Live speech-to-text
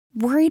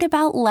Worried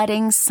about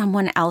letting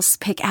someone else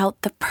pick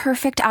out the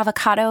perfect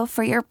avocado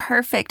for your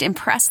perfect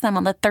impress them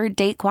on the third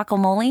date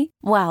guacamole?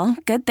 Well,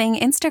 good thing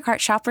Instacart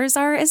shoppers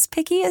are as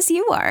picky as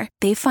you are.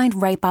 They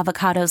find ripe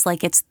avocados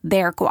like it's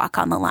their guac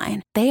on the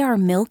line. They are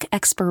milk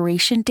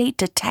expiration date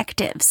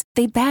detectives.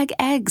 They bag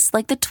eggs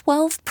like the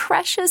 12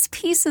 precious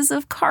pieces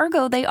of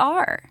cargo they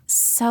are.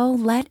 So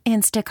let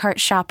Instacart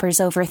shoppers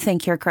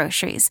overthink your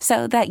groceries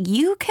so that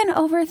you can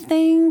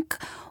overthink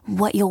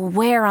what you'll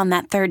wear on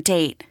that third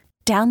date.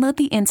 Download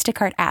the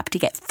Instacart app to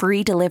get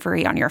free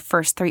delivery on your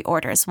first 3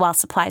 orders while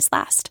supplies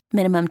last.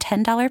 Minimum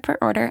 $10 per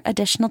order.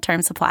 Additional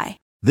terms apply.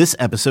 This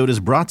episode is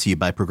brought to you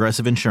by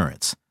Progressive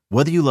Insurance.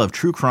 Whether you love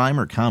true crime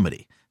or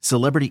comedy,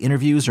 celebrity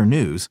interviews or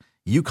news,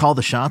 you call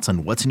the shots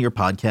on what's in your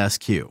podcast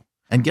queue.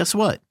 And guess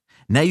what?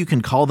 Now you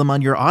can call them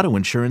on your auto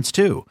insurance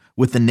too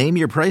with the Name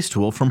Your Price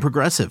tool from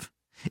Progressive.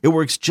 It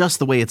works just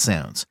the way it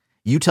sounds.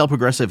 You tell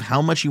Progressive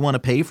how much you want to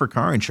pay for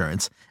car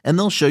insurance, and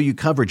they'll show you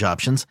coverage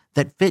options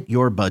that fit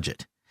your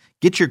budget.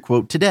 Get your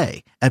quote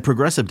today at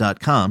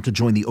Progressive.com to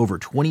join the over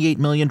 28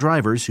 million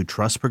drivers who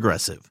trust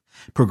Progressive.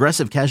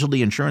 Progressive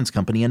Casualty Insurance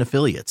Company and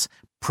Affiliates.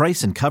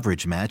 Price and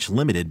coverage match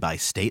limited by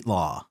state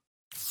law.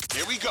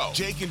 Here we go.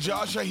 Jake and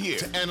Josh are here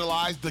to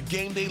analyze the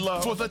game they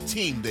love for the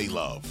team they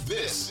love.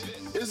 This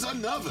is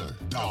another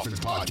Dolphins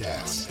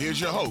podcast. Here's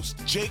your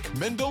hosts, Jake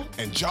Mendel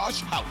and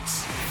Josh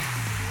Houtz.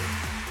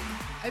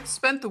 I've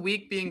spent the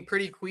week being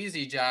pretty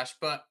queasy, Josh,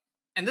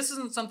 and this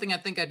isn't something I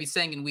think I'd be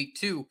saying in week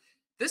 2.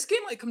 This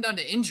game might come down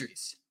to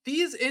injuries.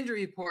 These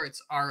injury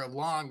reports are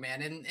long,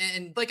 man.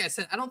 And like I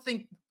said, I don't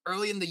think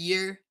early in the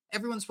year,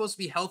 everyone's supposed to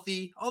be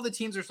healthy. All the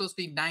teams are supposed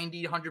to be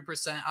 90,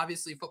 100%.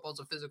 Obviously, football's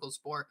a physical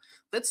sport.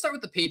 Let's start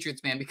with the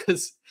Patriots, man,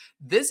 because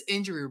this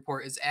injury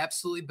report is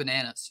absolutely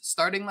bananas.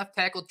 Starting left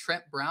tackle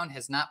Trent Brown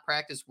has not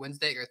practiced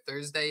Wednesday or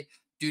Thursday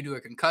due to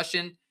a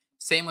concussion.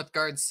 Same with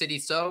guard City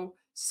So.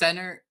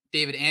 Center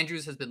David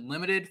Andrews has been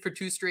limited for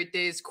 2 straight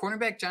days.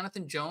 Cornerback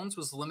Jonathan Jones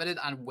was limited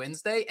on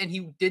Wednesday, and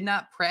he did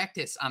not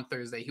practice on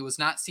Thursday. He was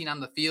not seen on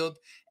the field.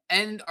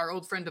 And our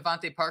old friend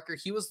Devontae Parker,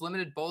 he was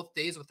limited both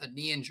days with a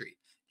knee injury.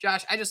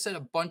 Josh, I just said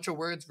a bunch of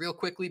words real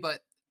quickly,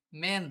 but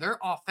man, their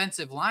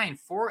offensive line,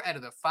 4 out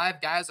of the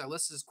 5 guys are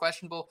listed as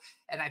questionable,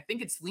 and I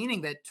think it's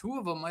leaning that 2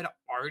 of them might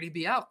already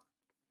be out.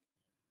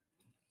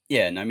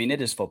 Yeah, and I mean,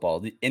 it is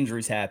football. The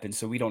injuries happen,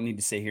 so we don't need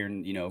to sit here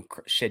and,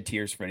 shed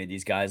tears for any of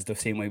these guys the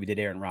same way we did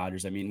Aaron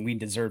Rodgers. I mean, we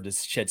deserve to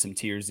shed some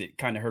tears. It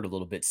kind of hurt a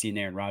little bit seeing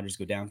Aaron Rodgers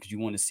go down because you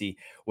want to see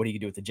what he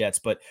could do with the Jets.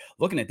 But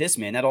looking at this,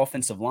 man, that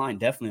offensive line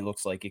definitely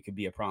looks like it could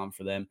be a problem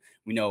for them.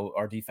 We know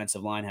our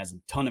defensive line has a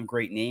ton of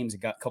great names. It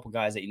got a couple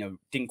guys that,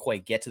 didn't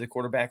quite get to the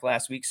quarterback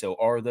last week. So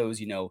are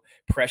those,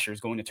 pressures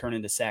going to turn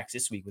into sacks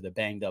this week with a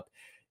banged up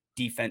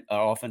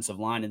offensive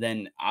line? And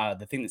then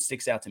the thing that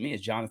sticks out to me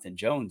is Jonathan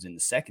Jones in the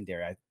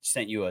secondary. I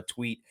sent you a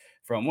tweet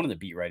from one of the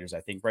beat writers,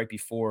 I think, right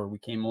before we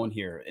came on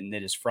here, and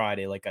it is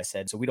Friday, like I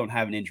said, so we don't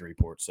have an injury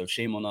report, so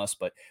shame on us,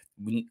 but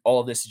all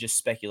of this is just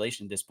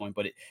speculation at this point.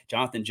 But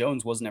Jonathan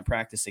Jones wasn't at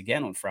practice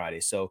again on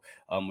Friday, so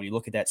when you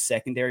look at that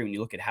secondary, when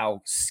you look at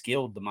how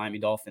skilled the Miami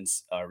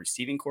Dolphins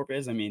receiving corps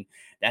is, I mean,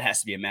 that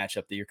has to be a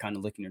matchup that you're kind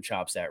of licking your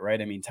chops at,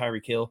 right? I mean,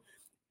 Tyreek Hill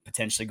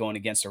potentially going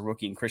against a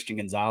rookie and Christian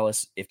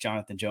Gonzalez. If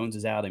Jonathan Jones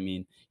is out, I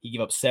mean, he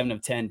gave up 7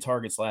 of 10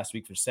 targets last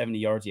week for 70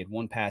 yards. He had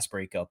 1 pass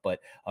breakup, but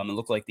it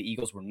looked like the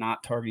Eagles were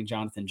not targeting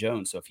Jonathan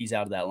Jones. So if he's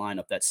out of that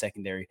lineup, that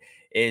secondary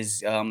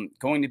is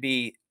going to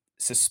be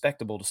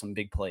susceptible to some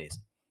big plays.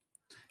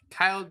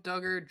 Kyle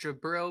Duggar,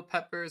 Jabril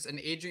Peppers,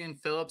 and Adrian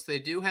Phillips, they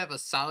do have a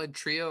solid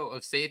trio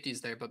of safeties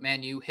there, but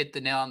man, you hit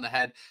the nail on the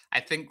head. I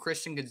think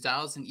Christian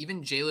Gonzalez and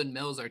even Jalen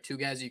Mills are 2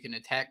 guys you can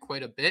attack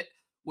quite a bit.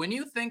 When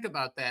you think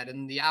about that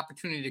and the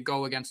opportunity to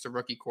go against a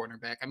rookie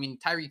cornerback, I mean,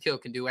 Tyreek Hill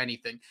can do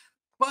anything.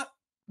 But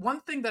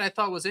one thing that I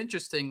thought was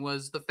interesting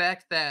was the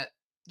fact that,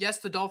 yes,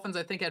 the Dolphins,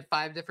 I think, had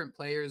 5 different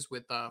players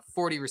with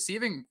 40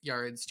 receiving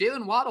yards.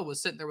 Jalen Waddle was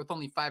sitting there with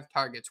only 5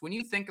 targets. When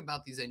you think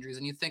about these injuries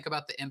and you think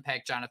about the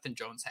impact Jonathan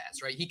Jones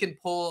has, right? He can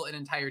pull an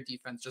entire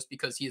defense just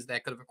because he is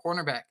that good of a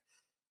cornerback.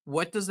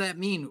 What does that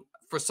mean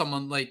for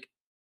someone like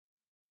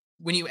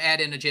when you add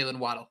in a Jalen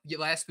Waddle?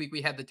 Last week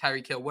we had the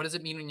Tyreek Hill. What does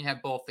it mean when you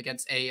have both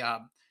against a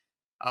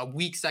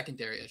weak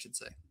secondary, I should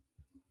say?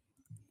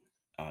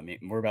 I mean,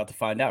 we're about to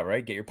find out,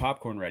 right? Get your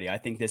popcorn ready. I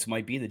think this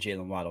might be the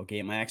Jalen Waddle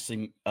game. I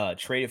actually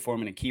traded for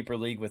him in a keeper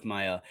league with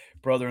my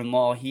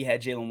brother-in-law. He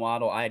had Jalen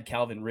Waddle. I had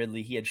Calvin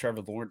Ridley. He had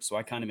Trevor Lawrence. So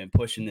I kind of been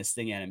pushing this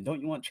thing at him.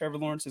 Don't you want Trevor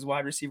Lawrence as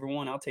wide receiver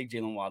 1? I'll take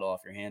Jalen Waddle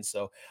off your hands.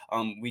 So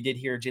we did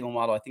hear Jalen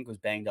Waddle, I think, was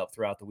banged up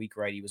throughout the week,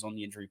 right? He was on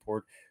the injury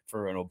report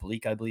for an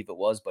oblique, I believe it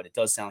was, but it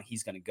does sound like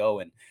he's going to go.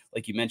 And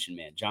like you mentioned,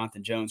 man,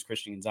 Jonathan Jones,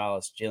 Christian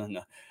Gonzalez,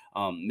 Jalen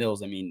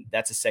Mills, I mean,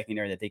 that's a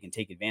secondary that they can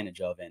take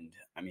advantage of. And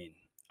I mean,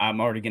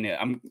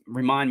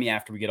 remind me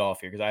after we get off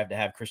here because I have to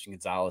have Christian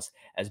Gonzalez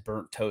as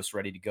burnt toast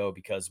ready to go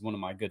because one of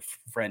my good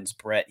friends,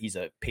 Brett, he's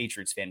a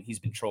Patriots fan. He's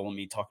been trolling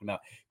me talking about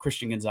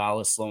Christian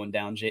Gonzalez slowing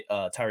down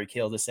Tyreek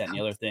Hill, this, that, and the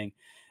other thing.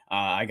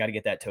 I got to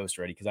get that toast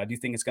ready because I do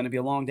think it's going to be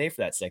a long day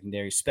for that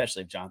secondary,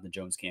 especially if Jonathan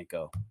Jones can't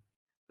go.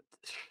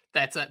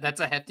 That's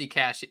a hefty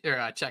cash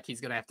or check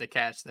he's going to have to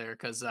cash there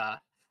because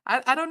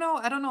I don't know.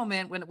 I don't know,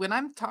 man. When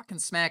I'm talking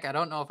smack, I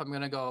don't know if I'm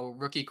gonna go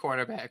rookie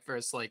quarterback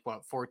versus like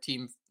what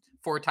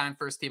 4-time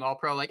first team All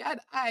Pro. Like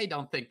I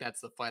don't think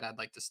that's the fight I'd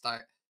like to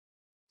start.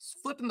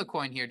 Flipping the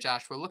coin here,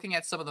 Josh. We're looking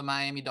at some of the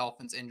Miami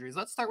Dolphins injuries.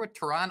 Let's start with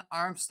Teron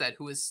Armstead,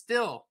 who is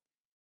still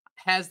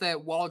has that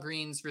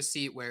Walgreens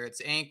receipt where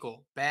it's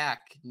ankle,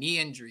 back, knee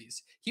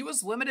injuries. He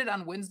was limited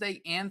on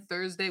Wednesday and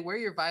Thursday. Where are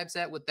your vibes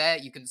at with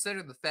that? You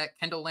consider the fact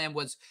Kendall Lamb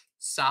was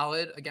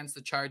solid against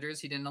the Chargers.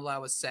 He didn't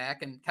allow a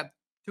sack and kept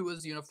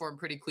Tua's uniform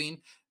pretty clean.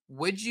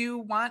 Would you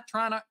want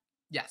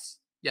Yes.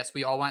 Yes,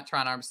 we all want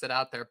Teron Armstead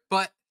out there.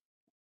 But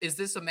is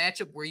this a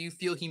matchup where you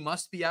feel he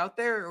must be out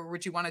there, or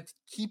would you want to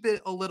keep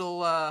it a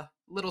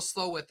little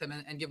slow with him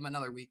and give him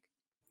another week?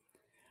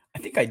 I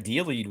think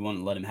ideally you'd want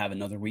to let him have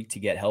another week to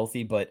get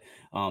healthy, but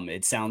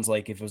it sounds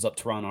like if it was up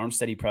to Ron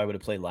Armstead, he probably would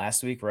have played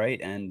last week, right?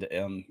 And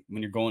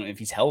when you're going, if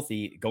he's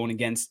healthy, going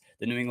against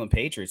the New England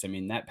Patriots, I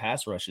mean that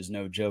pass rush is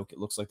no joke. It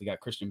looks like they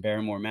got Christian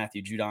Barrymore,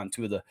 Matthew Judon,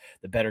 two of the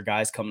better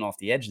guys coming off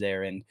the edge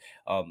there, and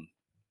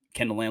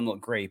Kendall Lamb looked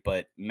great,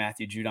 but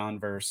Matthew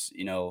Judon versus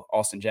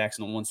Austin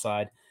Jackson on one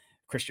side,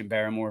 Christian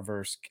Barrymore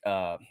versus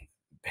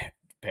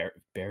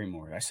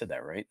Barrymore. I said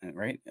that right,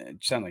 right? It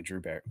sounded like Drew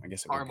Barry. I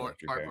guess it would be Barmore, like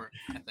Drew Barry. Barmore,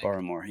 I think.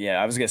 Barrymore.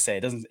 Yeah, I was gonna say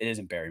it doesn't. It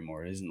isn't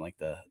Barrymore. It isn't like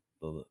the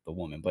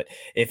woman. But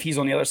if he's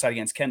on the other side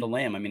against Kendall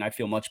Lamb, I mean, I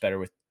feel much better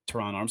with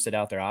Teron Armstead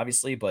out there,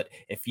 obviously. But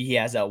if he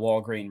has that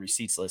Walgreens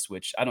receipts list,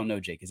 which I don't know,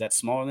 Jake, is that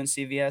smaller than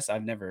CVS? I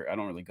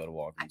don't really go to I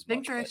Walgreens think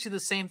much, they're but actually the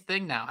same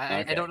thing now.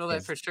 I okay, don't know that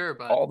because for sure,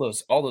 but all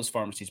those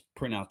pharmacies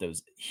print out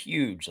those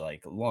huge,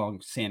 like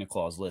long Santa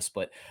Claus lists.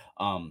 But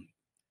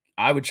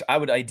I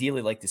would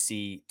ideally like to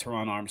see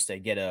Teron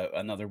Armstead get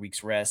another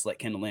week's rest, let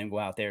Kendall Lamb go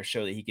out there,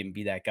 show that he can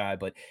be that guy.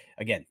 But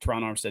again,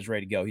 Teron Armstead's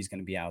ready to go. He's going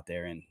to be out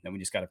there, and then we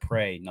just got to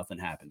pray nothing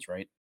happens,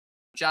 right?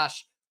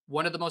 Josh,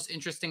 one of the most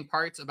interesting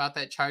parts about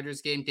that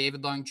Chargers game,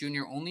 David Long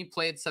Jr. only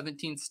played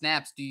 17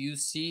 snaps.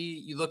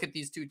 You look at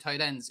these two tight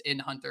ends in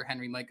Hunter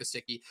Henry, Mike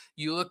Gesicki.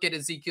 You look at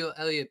Ezekiel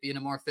Elliott being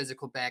a more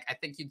physical back. I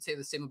think you'd say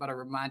the same about a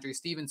Ramondre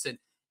Stevenson.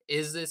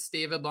 Is this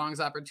David Long's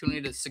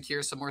opportunity to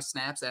secure some more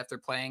snaps after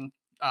playing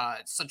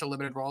such a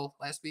limited role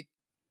last week?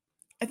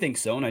 I think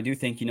so, and I do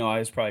think I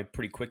was probably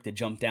pretty quick to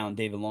jump down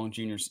David Long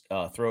Jr.'s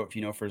throat,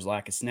 for his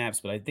lack of snaps.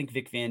 But I think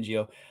Vic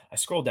Fangio. I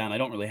scrolled down. I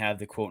don't really have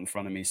the quote in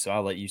front of me, so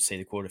I'll let you say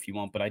the quote if you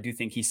want. But I do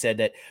think he said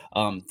that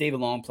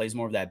David Long plays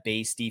more of that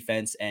base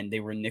defense, and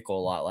they were nickel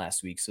a lot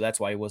last week, so that's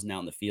why he wasn't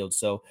out in the field.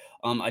 So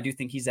I do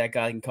think he's that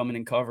guy who can come in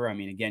and cover. I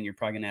mean, again, you're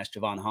probably gonna ask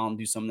Javon Holland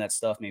to do some of that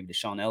stuff. Maybe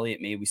Deshaun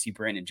Elliott. Maybe we see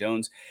Brandon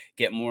Jones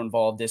get more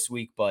involved this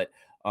week, but.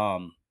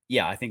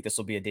 Yeah, I think this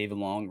will be a David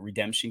Long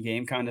redemption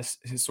game, kind of,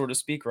 sort of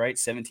speak, right?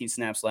 17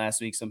 snaps last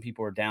week. Some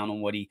people are down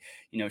on what he,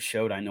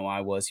 showed. I know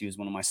I was. He was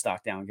one of my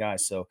stock down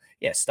guys. So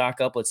yeah,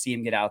 stock up. Let's see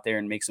him get out there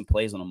and make some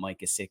plays on a Mike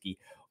Gesicki,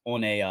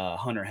 on a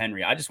Hunter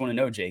Henry. I just want to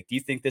know, Jake, do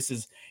you think this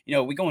is,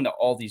 we go into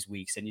all these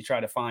weeks and you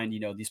try to find,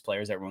 these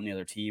players that were on the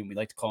other team. We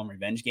like to call them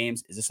revenge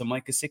games. Is this a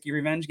Mike Gesicki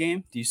revenge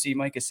game? Do you see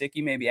Mike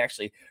Gesicki maybe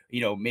actually,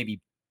 maybe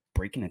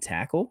breaking a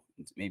tackle,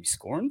 maybe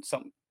scoring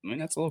something? I mean,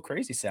 that's a little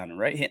crazy sounding,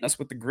 right? Hitting us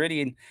with the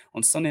gritty and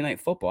on Sunday Night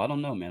Football. I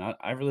don't know, man.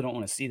 I really don't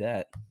want to see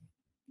that.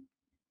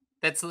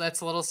 That's a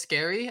little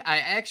scary.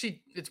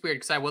 It's weird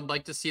because I would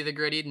like to see the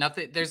gritty.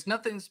 There's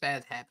nothing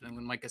bad happening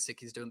when Mike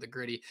Gesicki's doing the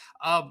gritty.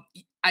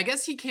 I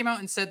guess he came out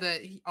and said that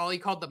all he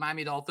called the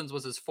Miami Dolphins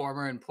was his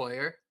former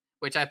employer,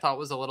 which I thought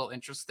was a little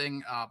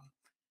interesting.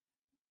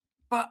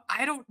 But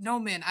I don't know,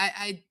 man.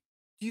 I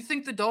do you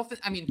think the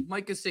Dolphins? I mean,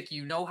 Mike Gesicki,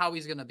 you know how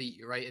he's going to beat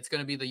you, right? It's going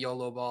to be the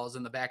YOLO balls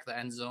in the back of the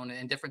end zone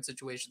and different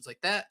situations like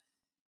that.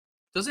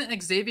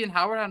 Doesn't Xavier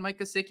Howard on Mike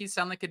Gesicki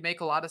sound like it'd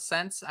make a lot of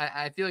sense?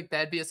 I feel like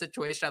that'd be a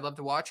situation I'd love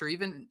to watch, or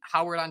even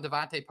Howard on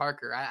Devontae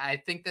Parker.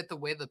 I think that the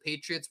way the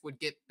Patriots would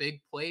get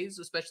big plays,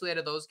 especially out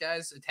of those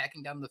guys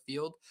attacking down the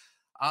field,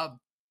 uh,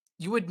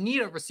 you would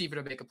need a receiver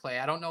to make a play.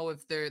 I don't know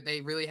if they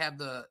really have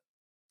the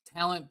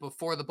talent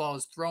before the ball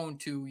is thrown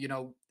to,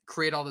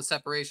 create all the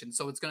separation.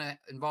 So it's going to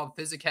involve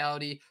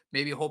physicality,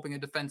 maybe hoping a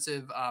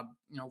defensive,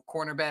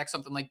 cornerback,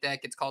 something like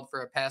that gets called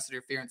for a pass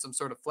interference, some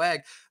sort of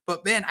flag.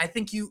 But man, I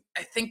think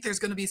there's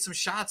going to be some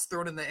shots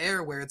thrown in the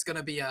air where it's going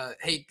to be a,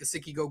 hey,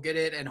 Gesicki, go get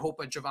it, and hope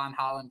a Javon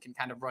Holland can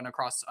kind of run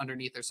across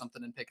underneath or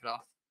something and pick it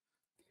off.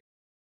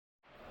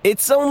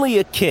 It's only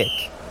a kick,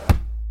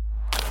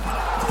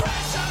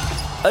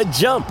 a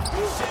jump,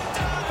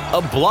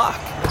 a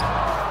block.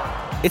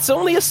 It's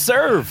only a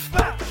serve.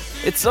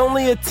 It's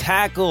only a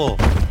tackle,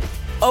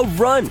 a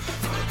run.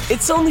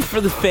 It's only for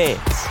the fans.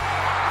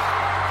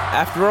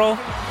 After all,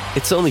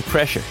 it's only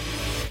pressure.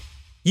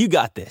 You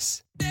got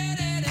this.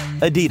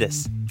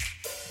 Adidas.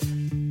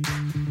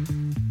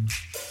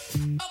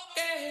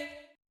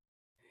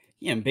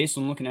 Yeah, and based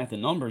on looking at the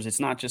numbers,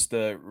 it's not just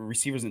the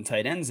receivers and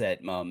tight ends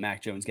that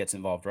Mac Jones gets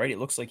involved, right? It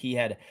looks like he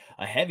had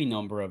a heavy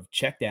number of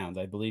checkdowns.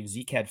 I believe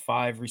Zeke had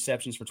 5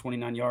 receptions for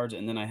 29 yards,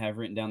 and then I have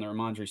written down that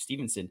Ramondre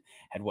Stevenson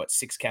had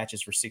 6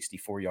 catches for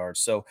 64 yards.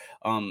 So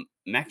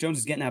Mac Jones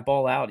is getting that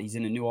ball out. He's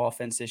in a new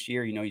offense this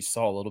year. You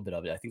saw a little bit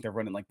of it. I think they're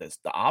running like the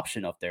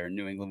option up there in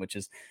New England, which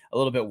is a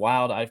little bit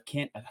wild.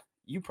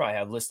 you probably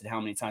have listed how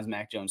many times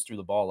Mac Jones threw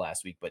the ball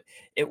last week, but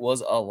it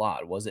was a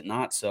lot, was it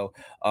not? So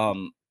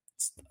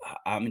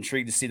I'm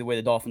intrigued to see the way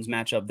the Dolphins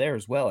match up there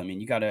as well. I mean,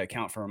 you got to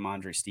account for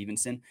Ramondre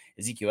Stevenson.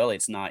 Ezekiel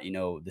Elliott's not,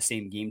 the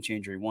same game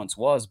changer he once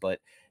was, but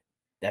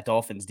that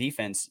Dolphins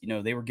defense,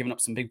 they were giving up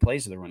some big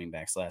plays to the running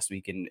backs last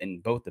week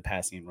in both the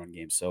passing and run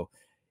games. So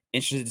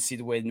interested to see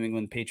the way the New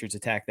England Patriots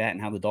attack that and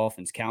how the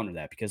Dolphins counter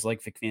that, because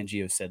like Vic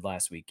Fangio said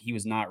last week, he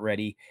was not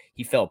ready.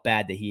 He felt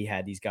bad that he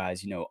had these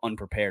guys,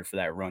 unprepared for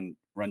that run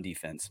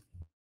defense.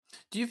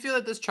 Do you feel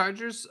that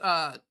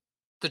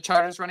the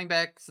Chargers running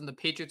backs and the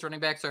Patriots running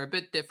backs are a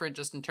bit different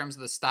just in terms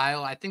of the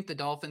style? I think the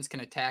Dolphins can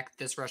attack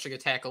this rushing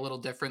attack a little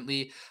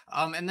differently.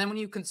 And then when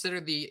you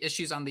consider the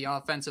issues on the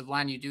offensive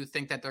line, you do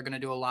think that they're going to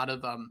do a lot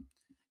of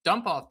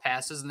dump off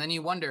passes. And then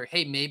you wonder,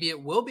 hey, maybe it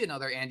will be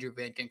another Andrew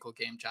Van Ginkel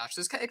game, Josh.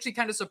 This actually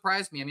kind of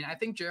surprised me. I mean, I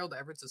think Gerald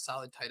Everett's a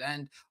solid tight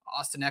end.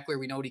 Austin Eckler,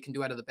 we know what he can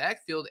do out of the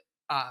backfield.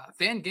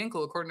 Van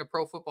Ginkel, according to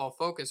Pro Football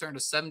Focus, earned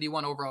a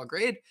 71 overall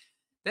grade.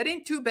 That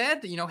ain't too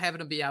bad, having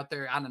to be out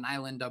there on an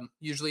island,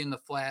 usually in the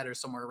flat or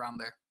somewhere around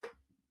there.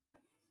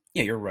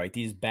 Yeah, you're right.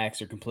 These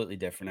backs are completely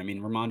different. I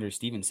mean, Ramondre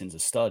Stevenson's a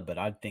stud, but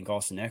I think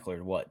Austin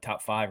Eckler,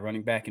 top 5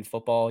 running back in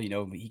football?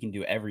 He can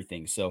do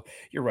everything. So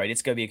you're right.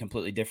 It's going to be a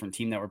completely different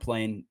team that we're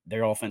playing.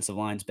 Their offensive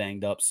line's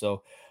banged up.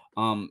 So,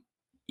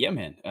 yeah,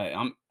 man,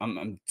 I'm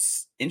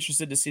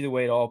interested to see the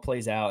way it all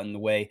plays out and the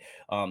way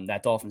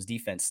that Dolphins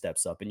defense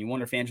steps up. And you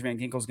wonder if Andrew Van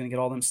Ginkel is going to get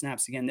all them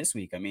snaps again this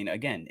week. I mean,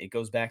 again, it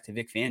goes back to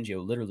Vic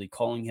Fangio literally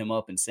calling him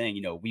up and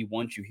saying, we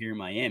want you here in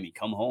Miami.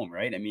 Come home,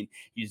 right? I mean,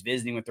 he was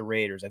visiting with the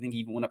Raiders. I think he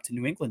even went up to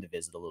New England to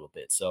visit a little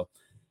bit. So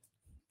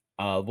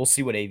we'll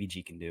see what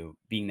AVG can do,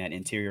 being that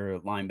interior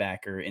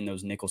linebacker in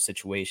those nickel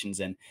situations.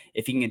 And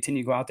if he can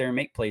continue to go out there and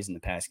make plays in the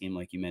pass game,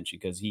 like you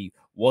mentioned, because he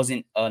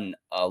wasn't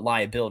a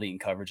liability in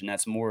coverage. And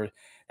that's more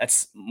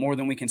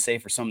than we can say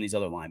for some of these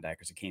other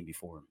linebackers that came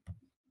before him.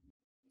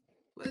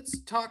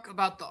 Let's talk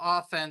about the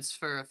offense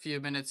for a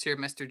few minutes here,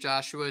 Mr.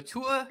 Joshua.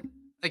 Tua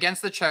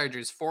against the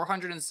Chargers,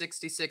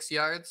 466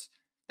 yards.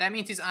 That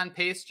means he's on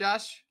pace,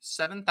 Josh,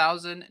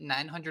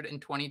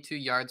 7,922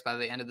 yards by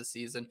the end of the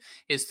season.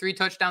 His 3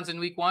 touchdowns in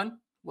week 1.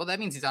 Well, that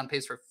means he's on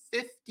pace for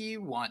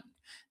 51.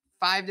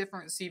 5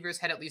 different receivers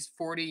had at least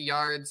 40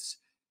 yards.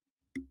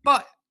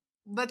 But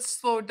let's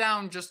slow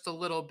down just a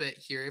little bit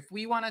here. If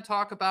we want to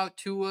talk about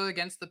Tua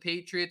against the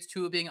Patriots,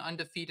 Tua being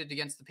undefeated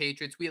against the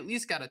Patriots, we at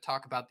least got to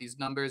talk about these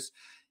numbers.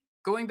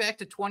 Going back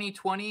to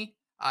 2020,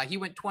 he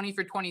went 20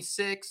 for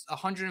 26,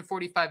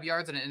 145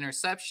 yards and an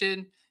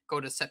interception. Go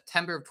to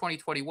September of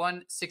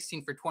 2021,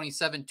 16 for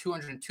 27,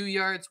 202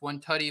 yards, 1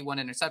 tutty, 1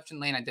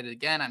 interception. Lane, I did it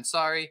again. I'm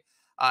sorry.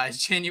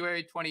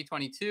 January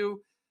 2022,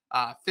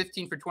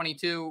 15 for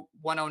 22,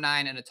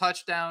 109 and a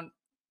touchdown.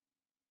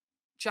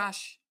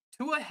 Josh,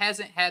 Tua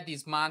hasn't had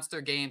these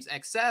monster games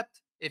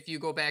except if you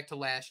go back to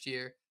last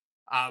year.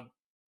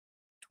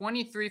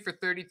 23 for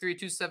 33,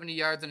 270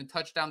 yards and a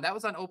touchdown. That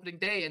was on opening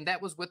day, and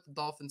that was with the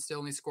Dolphins still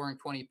only scoring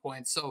 20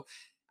 points. So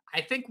I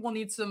think we'll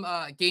need some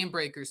game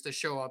breakers to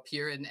show up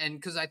here. And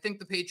because I think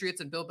the Patriots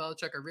and Bill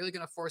Belichick are really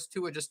going to force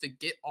Tua just to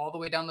get all the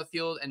way down the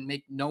field and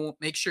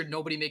make sure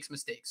nobody makes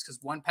mistakes, because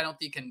one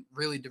penalty can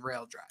really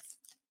derail a drive.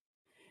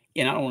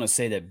 Yeah, and I don't want to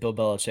say that Bill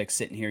Belichick's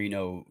sitting here,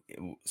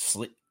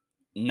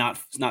 not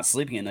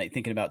sleeping at night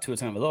thinking about Tua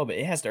Tagovailoa, but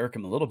it has to irk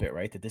him a little bit,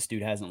 right? That this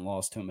dude hasn't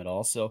lost to him at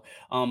all. So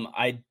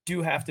I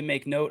do have to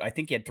make note. I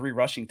think he had 3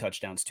 rushing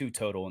touchdowns too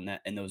total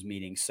in those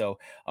meetings. So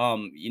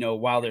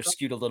while they're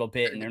skewed a little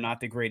bit and they're not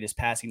the greatest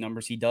passing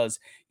numbers, he does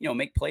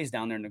make plays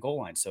down there in the goal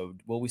line. So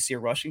will we see a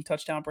rushing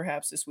touchdown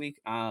perhaps this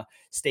week?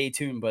 Stay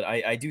tuned. But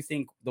I do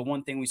think the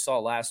one thing we saw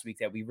last week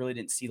that we really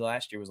didn't see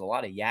last year was a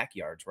lot of yak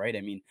yards, right?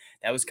 I mean,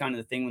 that was kind of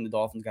the thing when the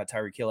Dolphins got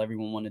Tyreek Hill.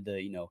 Everyone wanted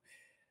to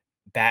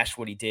bash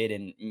what he did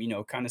and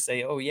kind of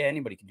say, oh yeah,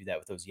 anybody can do that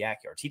with those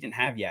yak yards. He didn't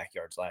have yak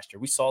yards last year.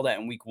 We saw that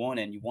in week 1,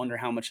 and you wonder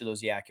how much of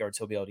those yak yards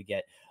he'll be able to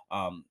get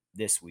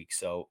this week.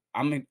 So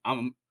I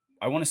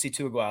want to see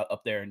Tua go out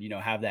up there and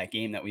have that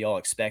game that we all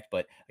expect.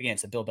 But again,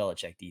 it's a Bill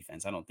Belichick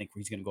defense. I don't think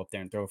he's going to go up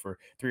there and throw for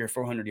 300 or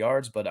 400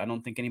 yards, but I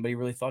don't think anybody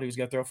really thought he was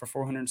going to throw for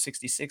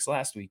 466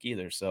 last week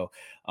either. So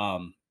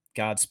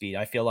Godspeed.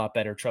 I feel a lot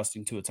better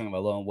trusting Tua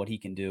Tagovailoa and what he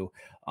can do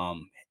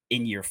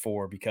in year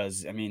 4,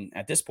 because I mean,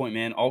 at this point,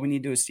 man, all we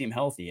need to do is see him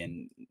healthy,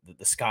 and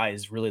the sky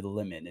is really the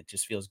limit. And it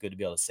just feels good to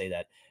be able to say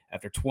that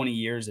after 20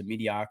 years of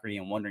mediocrity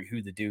and wondering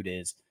who the dude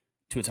is,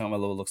 Tua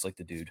Tagovailoa looks like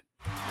the dude.